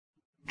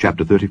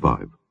Chapter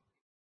 35.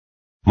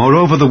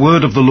 Moreover the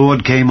word of the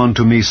Lord came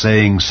unto me,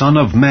 saying, Son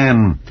of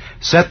man,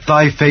 set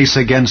thy face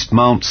against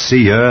Mount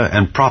Seir,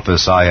 and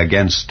prophesy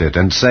against it,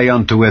 and say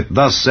unto it,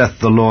 Thus saith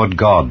the Lord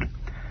God,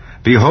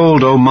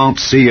 Behold, O Mount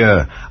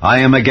Seir, I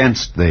am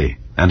against thee,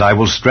 and I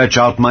will stretch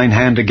out mine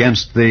hand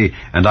against thee,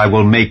 and I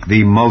will make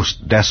thee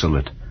most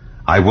desolate.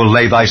 I will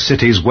lay thy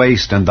cities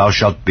waste, and thou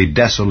shalt be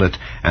desolate,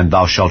 and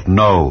thou shalt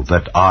know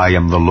that I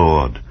am the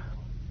Lord.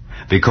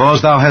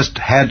 Because thou hast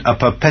had a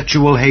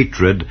perpetual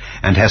hatred,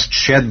 and hast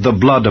shed the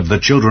blood of the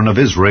children of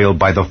Israel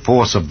by the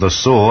force of the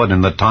sword in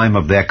the time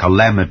of their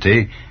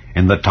calamity,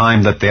 in the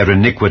time that their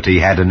iniquity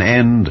had an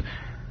end,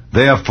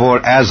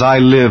 therefore as I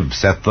live,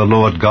 saith the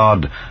Lord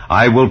God,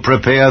 I will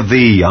prepare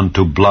thee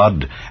unto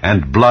blood,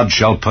 and blood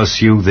shall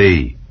pursue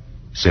thee.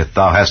 Sith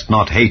thou hast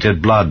not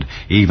hated blood,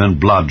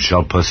 even blood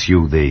shall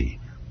pursue thee.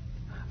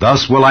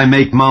 Thus will I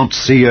make Mount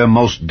Seir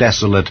most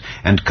desolate,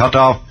 and cut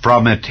off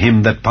from it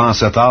him that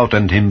passeth out,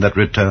 and him that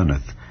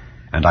returneth.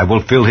 And I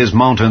will fill his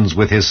mountains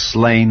with his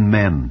slain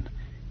men.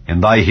 In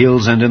thy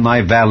hills and in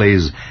thy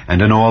valleys, and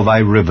in all thy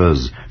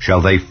rivers, shall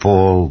they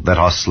fall that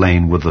are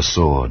slain with the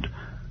sword.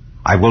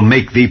 I will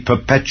make thee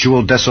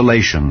perpetual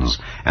desolations,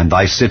 and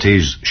thy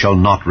cities shall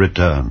not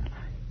return,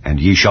 and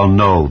ye shall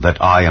know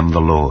that I am the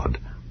Lord.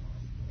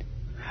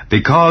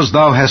 Because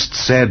thou hast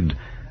said,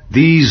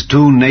 These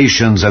two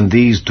nations and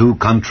these two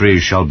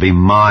countries shall be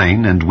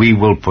mine, and we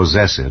will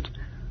possess it,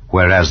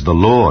 whereas the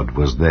Lord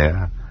was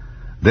there.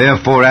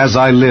 Therefore as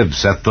I live,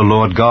 saith the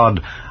Lord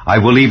God, I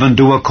will even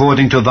do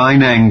according to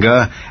thine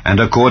anger,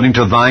 and according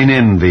to thine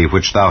envy,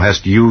 which thou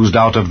hast used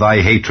out of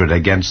thy hatred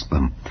against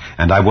them.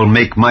 And I will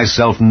make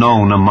myself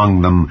known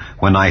among them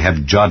when I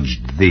have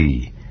judged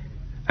thee.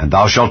 And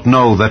thou shalt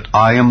know that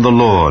I am the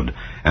Lord,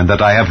 and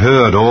that I have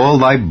heard all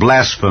thy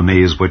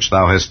blasphemies which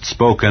thou hast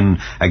spoken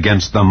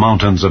against the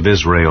mountains of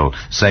Israel,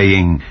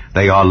 saying,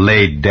 They are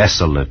laid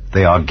desolate,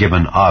 they are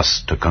given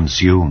us to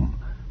consume.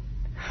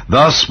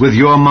 Thus with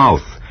your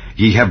mouth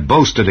ye have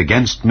boasted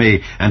against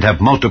me, and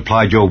have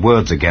multiplied your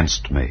words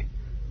against me.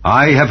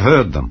 I have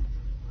heard them.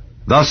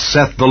 Thus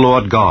saith the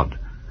Lord God,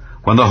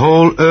 When the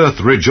whole earth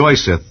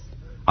rejoiceth,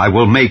 I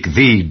will make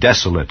thee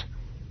desolate.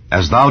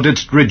 As thou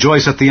didst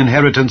rejoice at the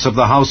inheritance of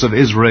the house of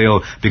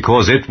Israel,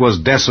 because it was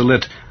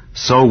desolate,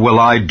 so will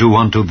I do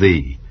unto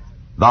thee.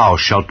 Thou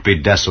shalt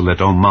be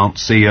desolate, O Mount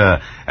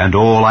Seir, and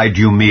all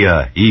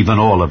Idumea, even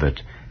all of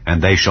it,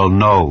 and they shall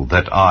know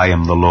that I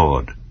am the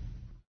Lord.